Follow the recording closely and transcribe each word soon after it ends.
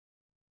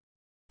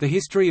The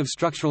history of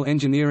structural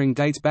engineering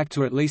dates back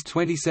to at least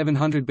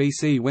 2700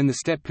 BC when the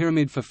step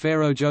pyramid for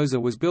Pharaoh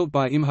Djoser was built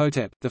by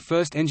Imhotep, the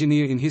first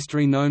engineer in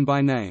history known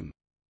by name.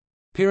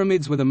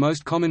 Pyramids were the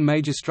most common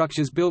major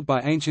structures built by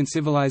ancient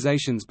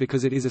civilizations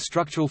because it is a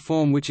structural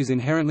form which is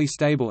inherently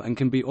stable and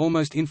can be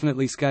almost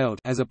infinitely scaled,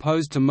 as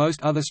opposed to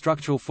most other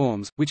structural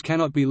forms, which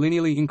cannot be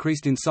linearly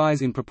increased in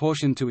size in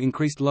proportion to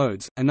increased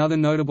loads. Another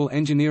notable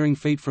engineering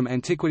feat from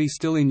antiquity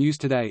still in use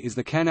today is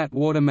the Qanat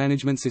water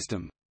management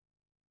system.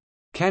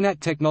 Qanat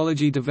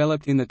technology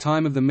developed in the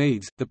time of the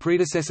Medes, the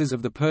predecessors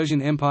of the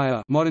Persian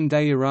Empire,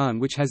 modern-day Iran,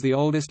 which has the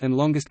oldest and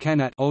longest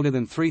Qanat, older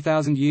than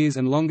 3,000 years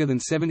and longer than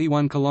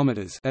 71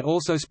 kilometers, that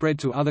also spread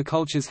to other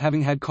cultures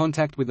having had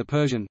contact with the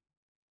Persian.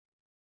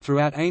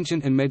 Throughout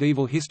ancient and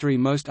medieval history,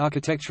 most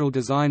architectural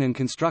design and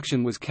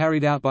construction was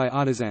carried out by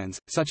artisans,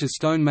 such as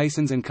stone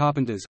masons and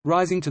carpenters,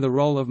 rising to the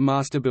role of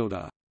master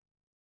builder.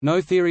 No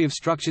theory of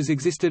structures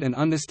existed, and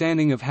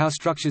understanding of how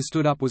structures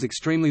stood up was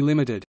extremely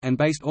limited, and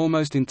based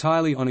almost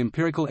entirely on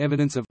empirical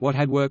evidence of what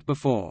had worked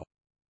before.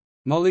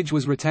 Knowledge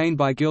was retained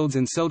by guilds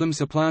and seldom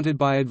supplanted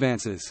by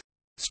advances.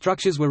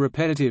 Structures were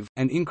repetitive,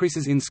 and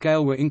increases in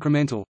scale were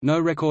incremental. No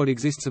record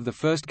exists of the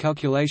first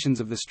calculations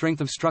of the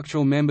strength of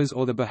structural members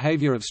or the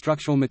behavior of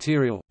structural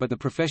material, but the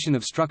profession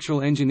of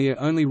structural engineer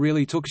only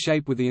really took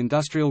shape with the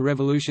Industrial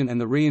Revolution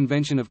and the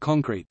reinvention of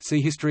concrete.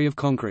 See History of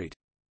concrete.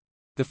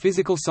 The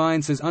physical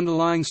sciences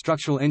underlying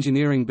structural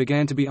engineering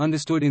began to be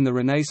understood in the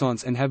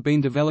Renaissance and have been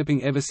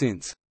developing ever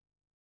since.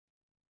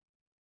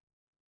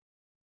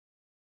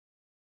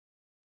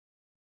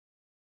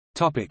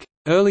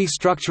 Early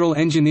structural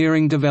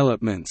engineering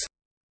developments.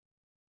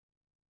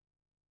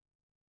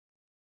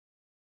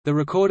 The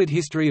recorded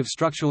history of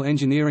structural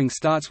engineering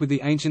starts with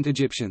the ancient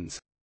Egyptians.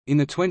 In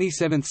the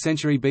 27th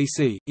century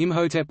BC,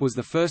 Imhotep was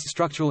the first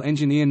structural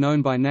engineer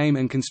known by name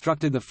and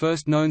constructed the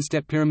first known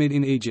step pyramid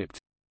in Egypt.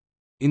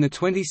 In the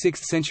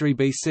 26th century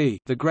BC,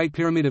 the Great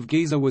Pyramid of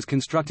Giza was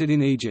constructed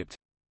in Egypt.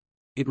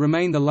 It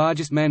remained the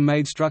largest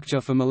man-made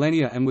structure for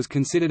millennia and was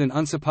considered an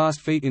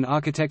unsurpassed feat in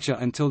architecture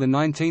until the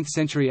 19th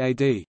century AD.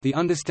 The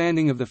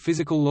understanding of the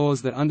physical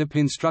laws that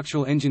underpin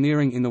structural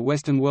engineering in the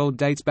Western world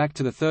dates back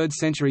to the 3rd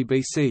century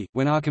BC,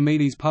 when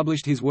Archimedes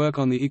published his work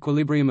on the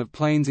equilibrium of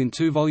planes in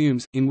 2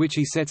 volumes, in which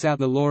he sets out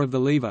the law of the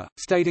lever,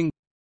 stating,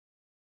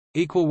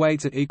 equal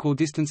weights at equal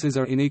distances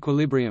are in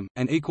equilibrium,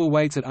 and equal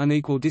weights at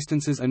unequal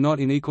distances are not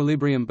in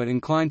equilibrium but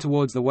incline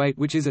towards the weight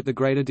which is at the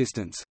greater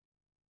distance.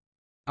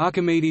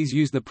 Archimedes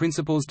used the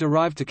principles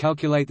derived to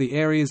calculate the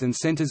areas and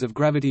centers of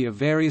gravity of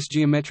various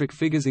geometric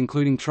figures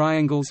including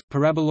triangles,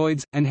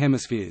 paraboloids, and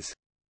hemispheres.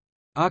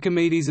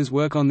 Archimedes'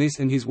 work on this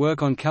and his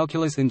work on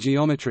calculus and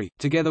geometry,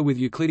 together with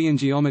Euclidean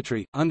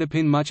geometry,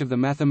 underpin much of the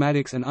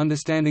mathematics and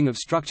understanding of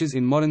structures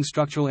in modern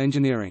structural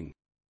engineering.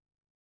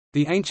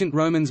 The ancient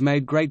Romans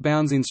made great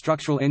bounds in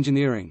structural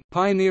engineering,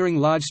 pioneering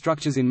large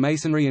structures in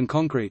masonry and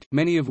concrete,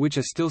 many of which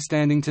are still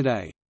standing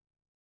today.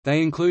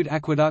 They include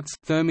aqueducts,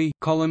 thermae,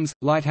 columns,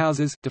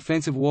 lighthouses,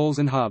 defensive walls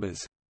and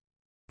harbors.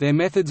 Their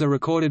methods are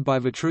recorded by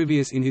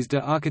Vitruvius in his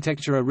De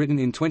Architectura written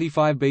in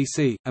 25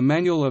 BC, a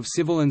manual of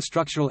civil and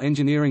structural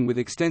engineering with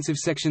extensive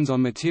sections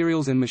on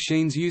materials and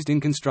machines used in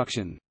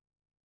construction.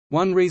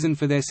 One reason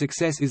for their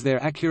success is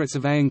their accurate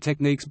surveying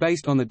techniques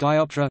based on the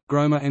dioptra,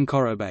 chroma and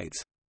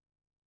chorobates.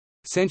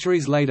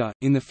 Centuries later,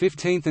 in the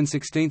 15th and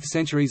 16th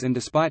centuries and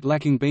despite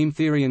lacking beam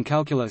theory and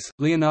calculus,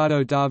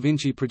 Leonardo da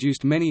Vinci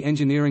produced many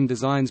engineering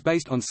designs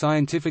based on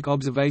scientific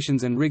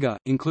observations and rigor,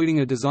 including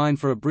a design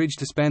for a bridge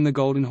to span the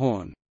Golden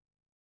Horn.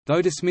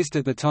 Though dismissed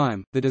at the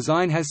time, the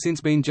design has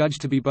since been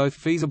judged to be both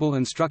feasible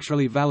and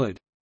structurally valid.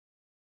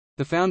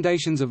 The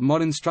foundations of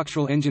modern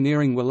structural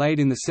engineering were laid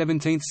in the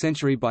 17th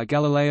century by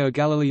Galileo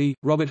Galilei,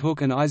 Robert Hooke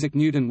and Isaac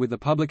Newton with the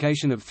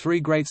publication of 3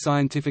 great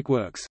scientific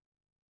works.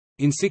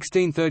 In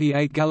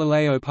 1638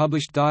 Galileo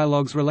published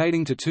dialogues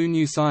relating to 2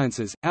 new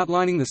sciences,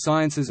 outlining the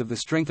sciences of the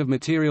strength of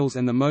materials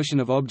and the motion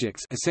of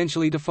objects,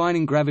 essentially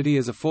defining gravity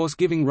as a force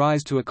giving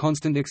rise to a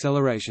constant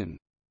acceleration.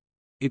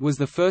 It was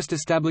the first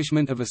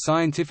establishment of a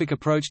scientific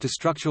approach to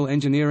structural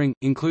engineering,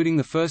 including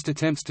the first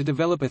attempts to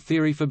develop a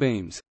theory for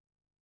beams.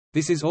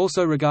 This is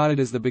also regarded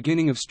as the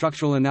beginning of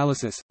structural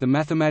analysis, the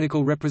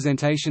mathematical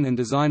representation and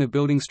design of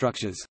building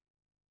structures.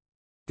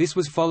 This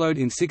was followed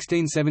in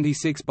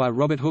 1676 by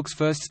Robert Hooke's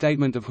first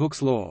statement of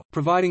Hooke's law,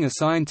 providing a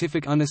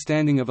scientific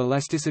understanding of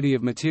elasticity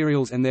of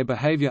materials and their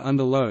behavior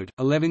under load.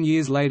 11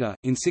 years later,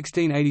 in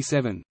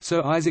 1687,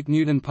 Sir Isaac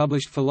Newton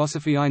published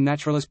Philosophiae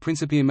Naturalis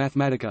Principia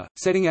Mathematica,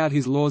 setting out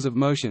his laws of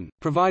motion,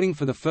 providing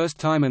for the first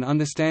time an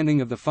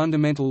understanding of the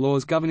fundamental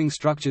laws governing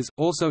structures.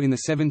 Also in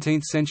the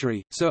 17th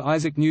century, Sir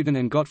Isaac Newton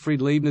and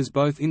Gottfried Leibniz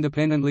both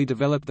independently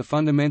developed the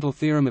fundamental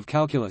theorem of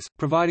calculus,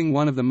 providing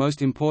one of the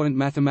most important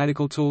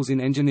mathematical tools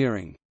in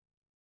engineering.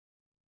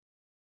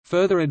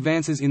 Further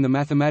advances in the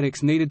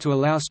mathematics needed to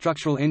allow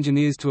structural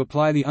engineers to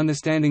apply the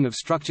understanding of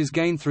structures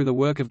gained through the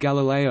work of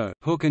Galileo,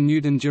 Hooke and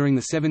Newton during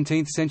the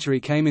 17th century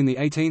came in the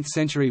 18th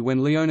century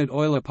when Leonhard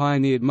Euler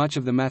pioneered much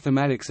of the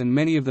mathematics and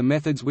many of the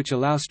methods which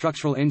allow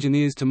structural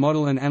engineers to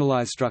model and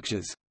analyze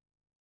structures.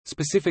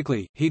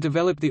 Specifically, he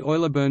developed the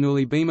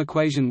Euler-Bernoulli beam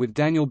equation with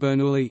Daniel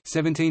Bernoulli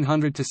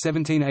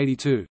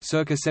 (1700–1782),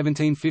 circa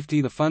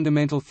 1750, the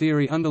fundamental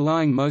theory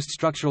underlying most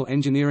structural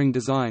engineering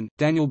design.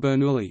 Daniel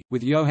Bernoulli,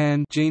 with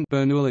Johann Jean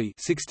Bernoulli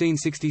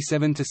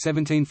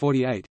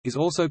 (1667–1748), is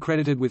also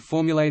credited with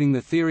formulating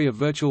the theory of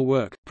virtual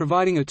work,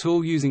 providing a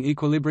tool using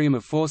equilibrium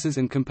of forces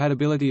and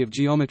compatibility of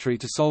geometry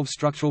to solve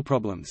structural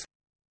problems.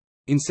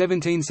 In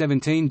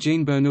 1717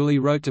 Jean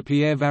Bernoulli wrote to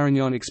Pierre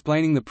Varignon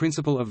explaining the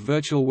principle of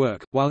virtual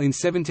work, while in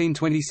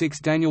 1726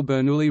 Daniel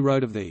Bernoulli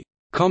wrote of the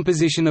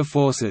composition of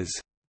forces.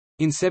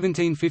 In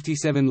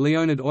 1757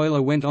 Leonhard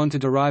Euler went on to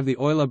derive the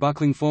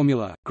Euler-Buckling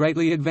formula,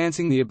 greatly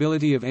advancing the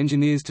ability of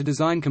engineers to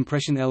design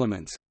compression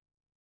elements.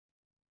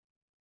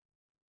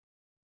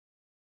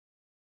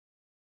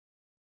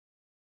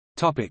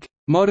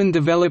 Modern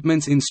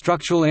developments in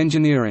structural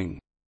engineering.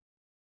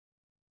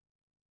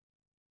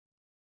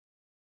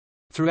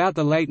 Throughout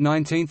the late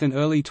 19th and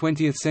early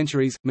 20th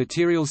centuries,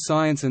 materials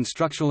science and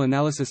structural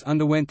analysis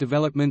underwent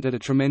development at a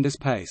tremendous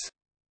pace.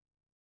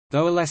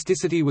 Though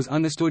elasticity was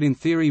understood in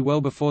theory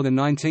well before the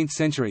 19th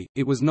century,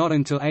 it was not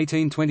until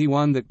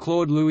 1821 that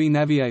Claude Louis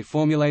Navier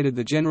formulated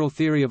the general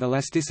theory of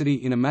elasticity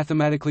in a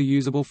mathematically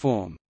usable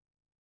form.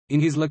 In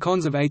his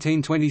Leçons of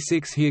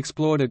 1826 he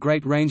explored a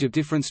great range of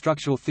different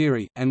structural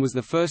theory, and was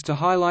the first to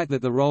highlight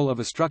that the role of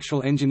a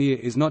structural engineer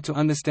is not to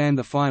understand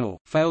the final,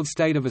 failed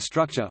state of a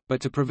structure, but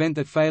to prevent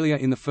that failure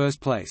in the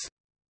first place.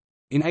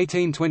 In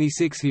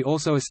 1826 he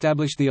also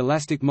established the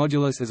elastic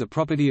modulus as a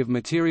property of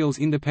materials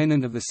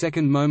independent of the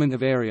second moment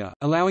of area,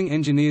 allowing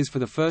engineers for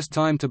the first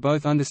time to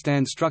both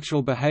understand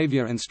structural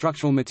behavior and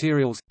structural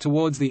materials.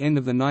 Towards the end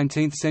of the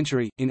 19th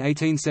century, in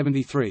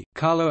 1873,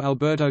 Carlo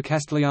Alberto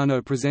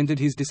Castigliano presented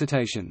his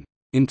dissertation,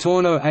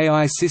 Intorno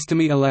ai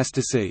sistemi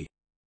elastici,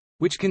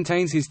 which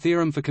contains his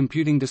theorem for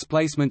computing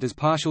displacement as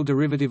partial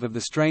derivative of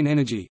the strain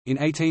energy. In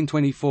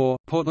 1824,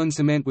 Portland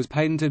cement was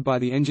patented by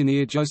the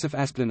engineer Joseph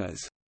Aspdin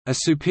as a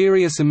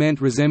superior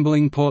cement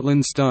resembling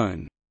Portland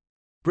stone.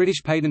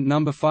 British patent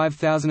number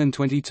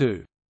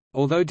 5022.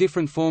 Although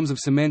different forms of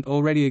cement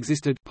already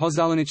existed,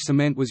 pozzolanic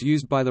cement was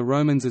used by the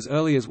Romans as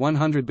early as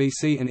 100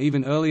 BC and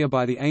even earlier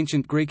by the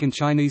ancient Greek and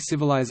Chinese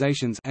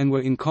civilizations, and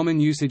were in common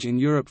usage in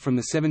Europe from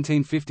the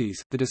 1750s.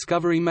 The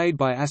discovery made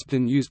by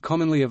Aspdin used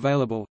commonly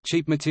available,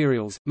 cheap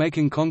materials,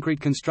 making concrete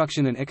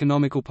construction an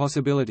economical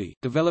possibility.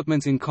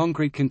 Developments in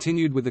concrete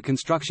continued with the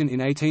construction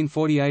in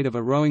 1848 of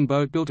a rowing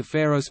boat built of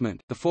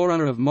ferrocement, the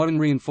forerunner of modern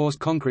reinforced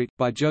concrete,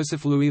 by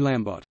Joseph Louis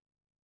Lambot.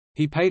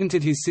 He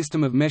patented his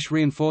system of mesh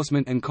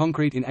reinforcement and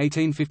concrete in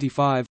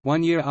 1855,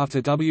 1 year after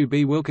W.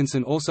 B.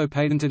 Wilkinson also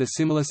patented a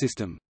similar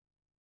system.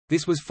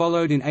 This was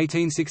followed in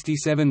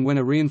 1867 when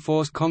a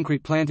reinforced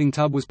concrete planting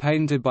tub was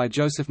patented by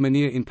Joseph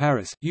Menier in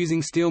Paris,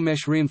 using steel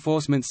mesh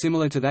reinforcement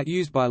similar to that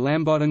used by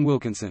Lambot and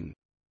Wilkinson.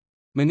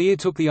 Menier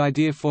took the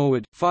idea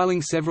forward,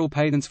 filing several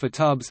patents for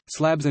tubs,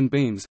 slabs and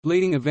beams,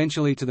 leading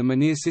eventually to the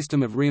Menier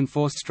system of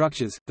reinforced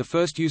structures, the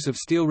first use of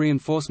steel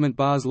reinforcement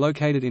bars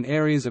located in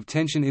areas of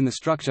tension in the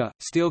structure.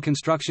 Steel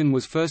construction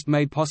was first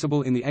made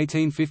possible in the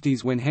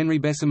 1850s when Henry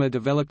Bessemer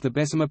developed the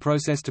Bessemer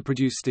process to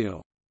produce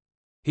steel.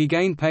 He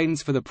gained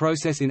patents for the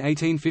process in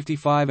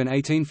 1855 and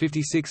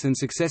 1856 and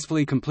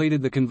successfully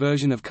completed the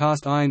conversion of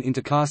cast iron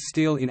into cast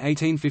steel in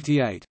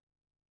 1858.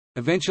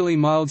 Eventually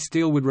mild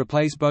steel would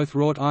replace both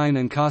wrought iron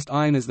and cast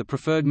iron as the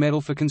preferred metal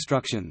for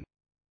construction.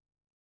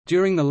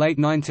 During the late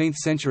 19th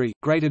century,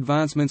 great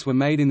advancements were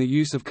made in the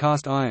use of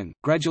cast iron,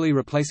 gradually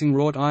replacing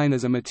wrought iron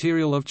as a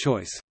material of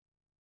choice.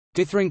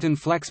 Ditherington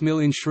Flax Mill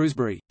in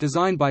Shrewsbury,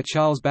 designed by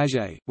Charles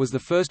Baget, was the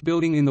first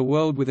building in the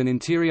world with an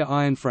interior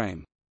iron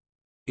frame.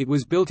 It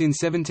was built in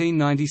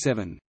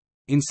 1797.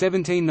 In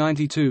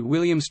 1792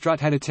 William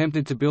Strutt had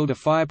attempted to build a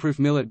fireproof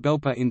mill at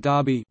Belper in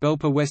Derby,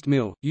 Belper West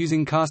Mill,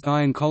 using cast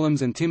iron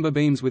columns and timber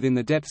beams within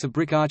the depths of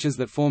brick arches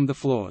that formed the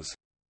floors.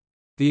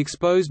 The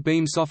exposed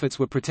beam soffits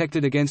were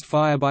protected against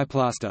fire by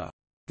plaster.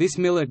 This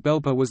mill at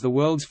Belper was the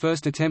world's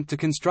first attempt to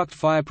construct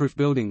fireproof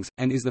buildings,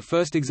 and is the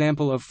first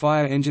example of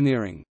fire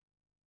engineering.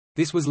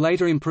 This was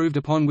later improved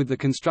upon with the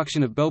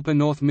construction of Belper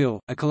North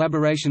Mill, a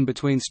collaboration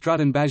between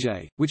Strutt and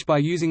Baget, which by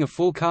using a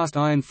full cast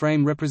iron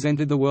frame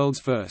represented the world's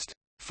first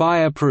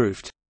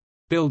fire-proofed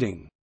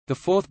building. The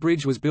fourth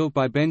bridge was built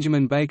by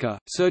Benjamin Baker,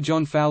 Sir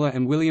John Fowler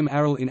and William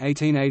Arrell in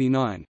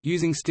 1889,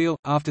 using steel,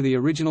 after the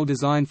original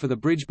design for the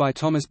bridge by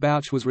Thomas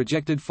Bouch was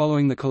rejected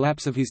following the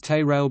collapse of his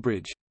Tay Rail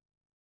Bridge.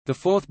 The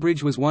fourth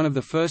bridge was one of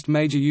the first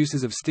major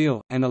uses of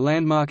steel, and a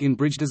landmark in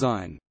bridge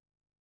design.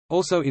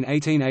 Also in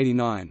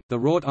 1889, the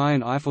wrought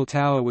iron Eiffel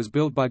Tower was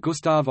built by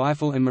Gustave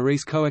Eiffel and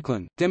Maurice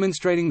Coeclin,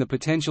 demonstrating the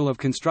potential of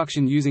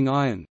construction using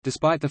iron,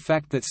 despite the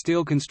fact that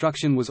steel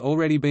construction was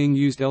already being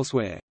used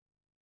elsewhere.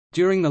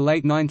 During the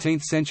late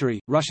 19th century,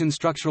 Russian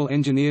structural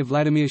engineer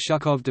Vladimir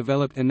Shukov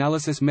developed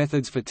analysis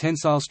methods for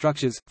tensile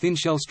structures, thin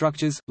shell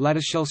structures,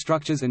 lattice shell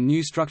structures and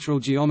new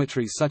structural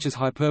geometries such as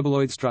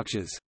hyperboloid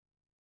structures.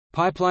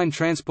 Pipeline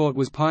transport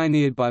was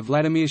pioneered by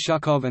Vladimir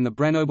Shukov and the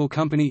Branobel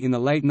Company in the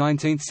late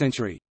 19th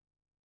century.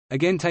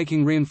 Again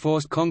taking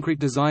reinforced concrete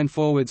design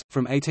forwards,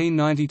 from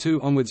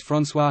 1892 onwards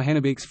François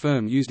Hennebique's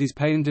firm used his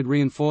patented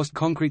reinforced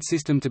concrete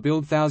system to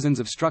build thousands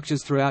of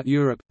structures throughout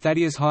Europe.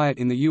 Thaddeus Hyatt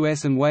in the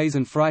US and Weiss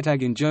and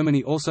Freytag in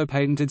Germany also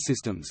patented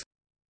systems.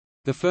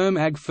 The firm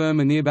AG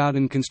Firma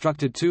Neerbauten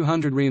constructed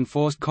 200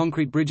 reinforced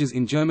concrete bridges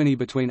in Germany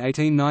between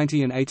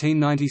 1890 and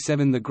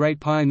 1897. The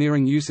great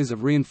pioneering uses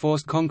of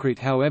reinforced concrete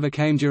however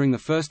came during the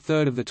first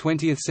third of the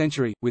 20th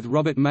century, with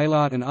Robert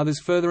Maillart and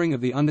others furthering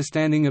of the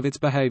understanding of its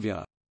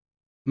behavior.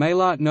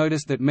 Maillart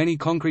noticed that many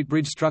concrete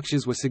bridge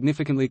structures were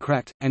significantly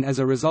cracked, and as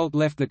a result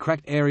left the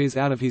cracked areas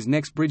out of his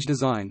next bridge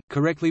design,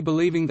 correctly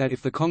believing that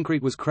if the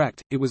concrete was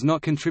cracked, it was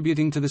not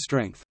contributing to the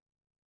strength.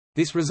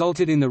 This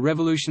resulted in the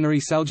revolutionary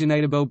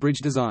Salzgitter bridge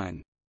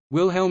design.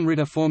 Wilhelm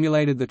Ritter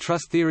formulated the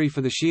truss theory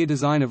for the shear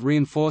design of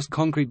reinforced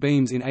concrete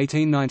beams in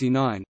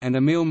 1899, and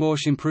Emil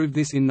Morsch improved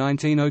this in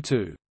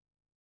 1902.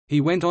 He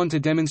went on to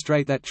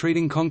demonstrate that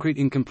treating concrete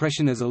in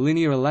compression as a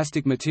linear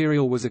elastic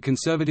material was a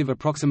conservative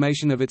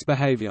approximation of its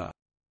behavior.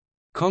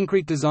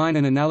 Concrete design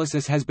and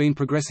analysis has been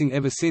progressing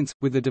ever since,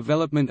 with the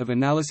development of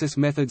analysis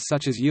methods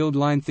such as yield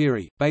line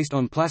theory, based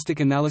on plastic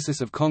analysis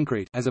of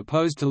concrete as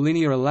opposed to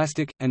linear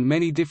elastic, and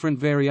many different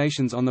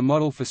variations on the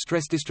model for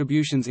stress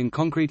distributions in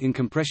concrete in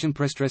compression.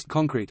 Prestressed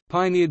concrete,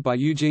 pioneered by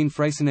Eugene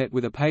Freyssinet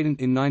with a patent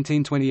in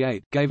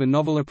 1928, gave a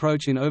novel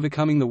approach in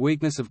overcoming the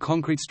weakness of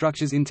concrete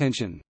structures in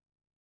tension.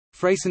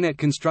 Freyssinet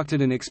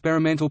constructed an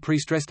experimental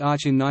pre-stressed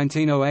arch in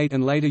 1908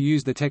 and later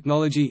used the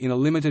technology in a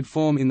limited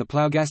form in the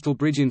Plougastel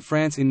Bridge in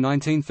France in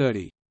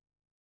 1930.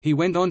 He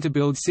went on to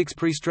build 6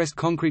 pre-stressed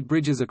concrete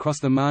bridges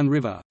across the Marne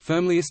River,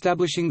 firmly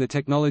establishing the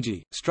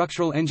technology.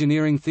 Structural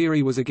engineering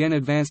theory was again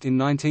advanced in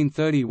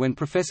 1930 when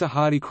Professor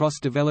Hardy Cross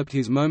developed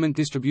his moment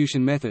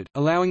distribution method,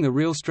 allowing the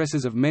real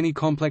stresses of many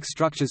complex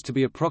structures to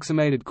be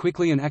approximated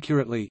quickly and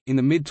accurately. In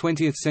the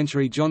mid-20th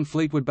century, John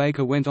Fleetwood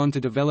Baker went on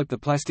to develop the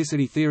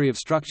plasticity theory of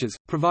structures,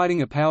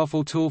 providing a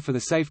powerful tool for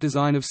the safe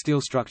design of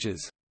steel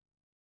structures.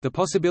 The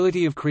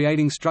possibility of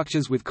creating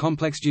structures with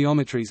complex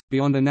geometries,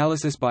 beyond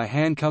analysis by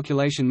hand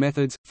calculation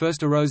methods,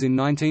 first arose in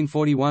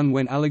 1941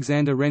 when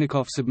Alexander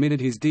Renikoff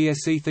submitted his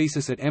DSc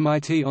thesis at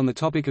MIT on the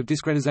topic of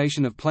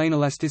discretization of plane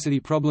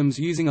elasticity problems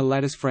using a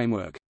lattice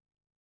framework.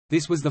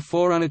 This was the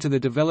forerunner to the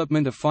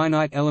development of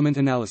finite element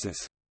analysis.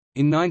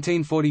 In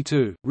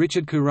 1942,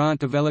 Richard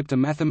Courant developed a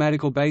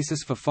mathematical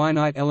basis for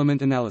finite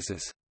element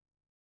analysis.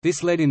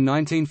 This led in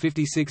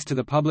 1956 to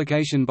the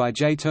publication by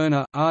J.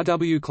 Turner, R.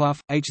 W. Clough,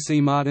 H.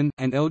 C. Martin,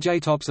 and L. J.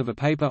 Tops of a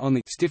paper on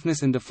the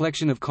stiffness and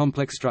deflection of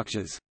complex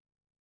structures.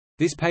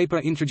 This paper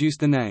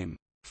introduced the name,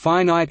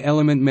 finite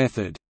element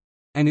method,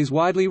 and is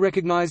widely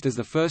recognized as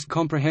the first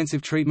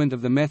comprehensive treatment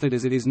of the method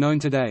as it is known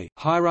today.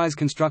 High-rise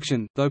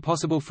construction, though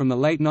possible from the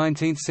late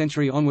 19th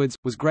century onwards,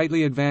 was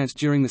greatly advanced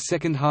during the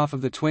second half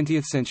of the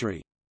 20th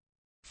century.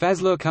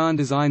 Fazlur Khan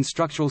designed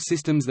structural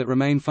systems that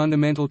remain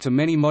fundamental to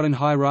many modern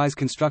high-rise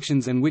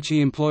constructions and which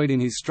he employed in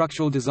his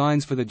structural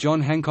designs for the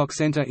John Hancock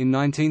Center in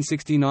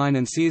 1969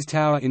 and Sears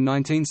Tower in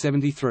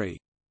 1973.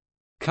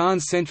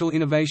 Khan's central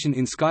innovation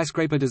in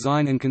skyscraper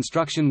design and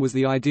construction was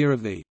the idea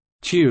of the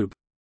tube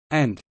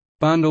and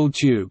bundled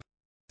tube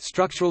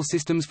structural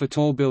systems for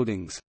tall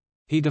buildings.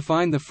 He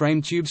defined the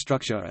frame tube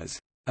structure as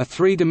a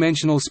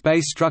three-dimensional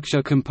space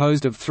structure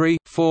composed of 3,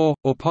 4,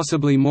 or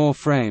possibly more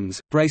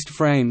frames, braced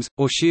frames,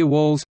 or shear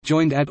walls,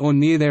 joined at or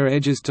near their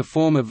edges to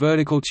form a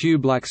vertical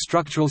tube-like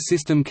structural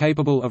system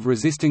capable of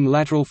resisting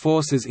lateral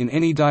forces in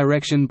any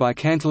direction by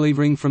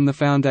cantilevering from the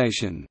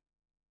foundation.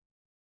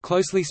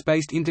 Closely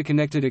spaced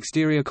interconnected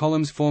exterior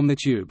columns form the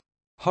tube.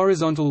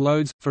 Horizontal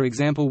loads, for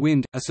example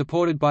wind, are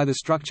supported by the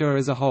structure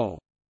as a whole.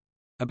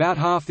 About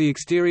half the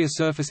exterior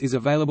surface is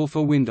available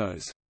for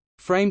windows.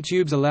 Frame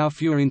tubes allow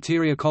fewer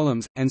interior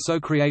columns, and so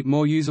create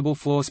more usable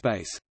floor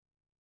space.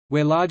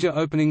 Where larger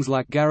openings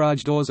like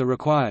garage doors are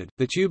required,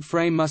 the tube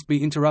frame must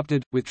be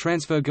interrupted, with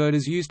transfer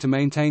girders used to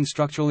maintain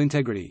structural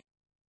integrity.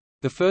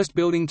 The first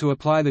building to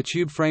apply the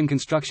tube frame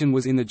construction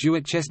was in the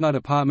Jewett-Chestnut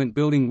apartment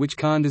building which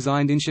Kahn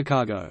designed in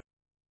Chicago.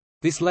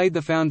 This laid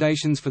the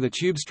foundations for the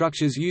tube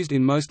structures used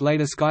in most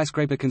later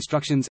skyscraper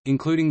constructions,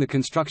 including the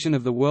construction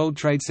of the World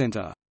Trade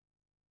Center.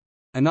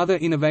 Another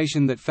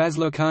innovation that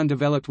Fazlur Khan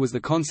developed was the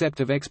concept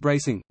of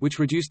X-bracing, which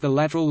reduced the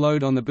lateral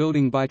load on the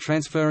building by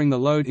transferring the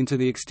load into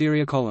the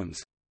exterior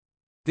columns.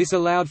 This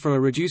allowed for a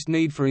reduced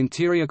need for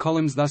interior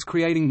columns, thus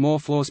creating more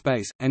floor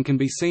space, and can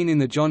be seen in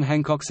the John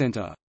Hancock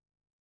Center.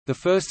 The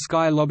first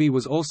sky lobby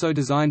was also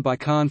designed by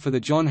Khan for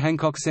the John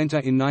Hancock Center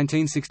in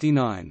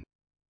 1969.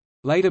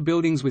 Later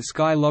buildings with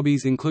sky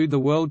lobbies include the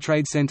World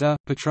Trade Center,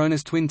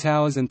 Petronas Twin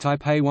Towers and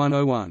Taipei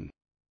 101.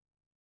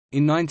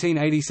 In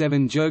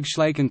 1987 Jörg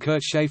Schleich and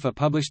Kurt Schaefer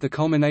published the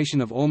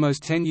culmination of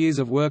almost 10 years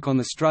of work on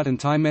the strut and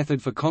tie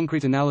method for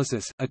concrete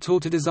analysis, a tool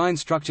to design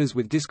structures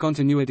with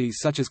discontinuities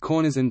such as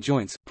corners and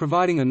joints,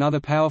 providing another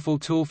powerful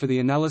tool for the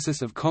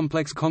analysis of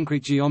complex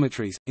concrete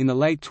geometries. In the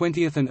late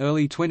 20th and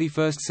early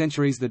 21st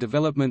centuries, the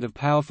development of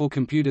powerful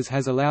computers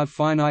has allowed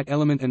finite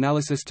element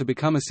analysis to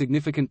become a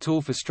significant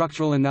tool for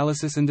structural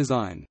analysis and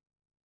design.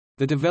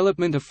 The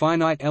development of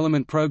finite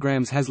element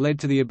programs has led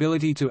to the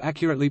ability to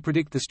accurately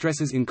predict the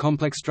stresses in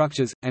complex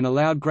structures, and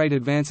allowed great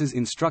advances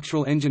in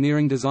structural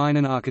engineering design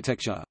and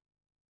architecture.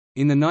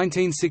 In the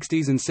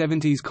 1960s and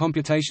 70s,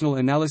 computational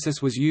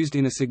analysis was used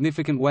in a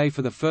significant way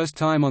for the first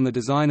time on the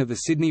design of the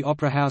Sydney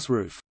Opera House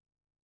roof.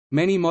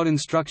 Many modern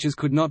structures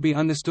could not be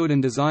understood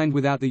and designed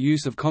without the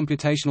use of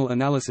computational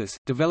analysis.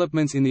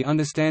 Developments in the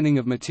understanding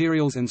of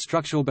materials and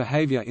structural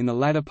behavior in the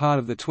latter part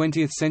of the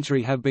 20th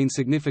century have been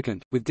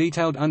significant, with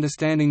detailed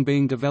understanding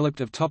being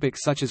developed of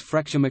topics such as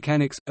fracture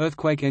mechanics,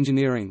 earthquake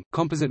engineering,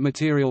 composite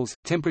materials,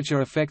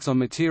 temperature effects on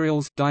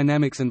materials,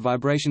 dynamics and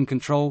vibration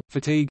control,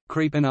 fatigue,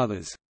 creep and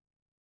others.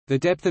 The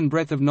depth and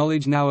breadth of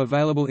knowledge now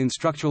available in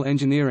structural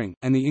engineering,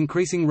 and the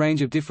increasing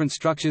range of different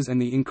structures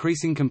and the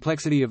increasing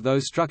complexity of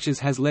those structures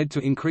has led to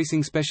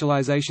increasing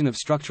specialization of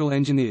structural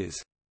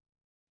engineers.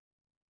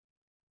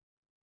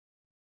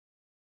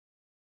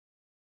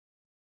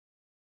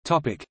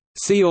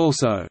 See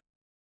also: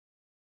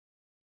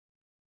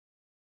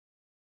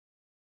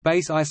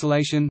 base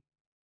isolation,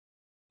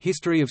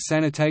 history of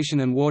sanitation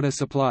and water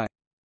supply,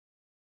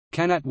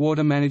 Canat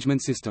water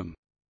management system.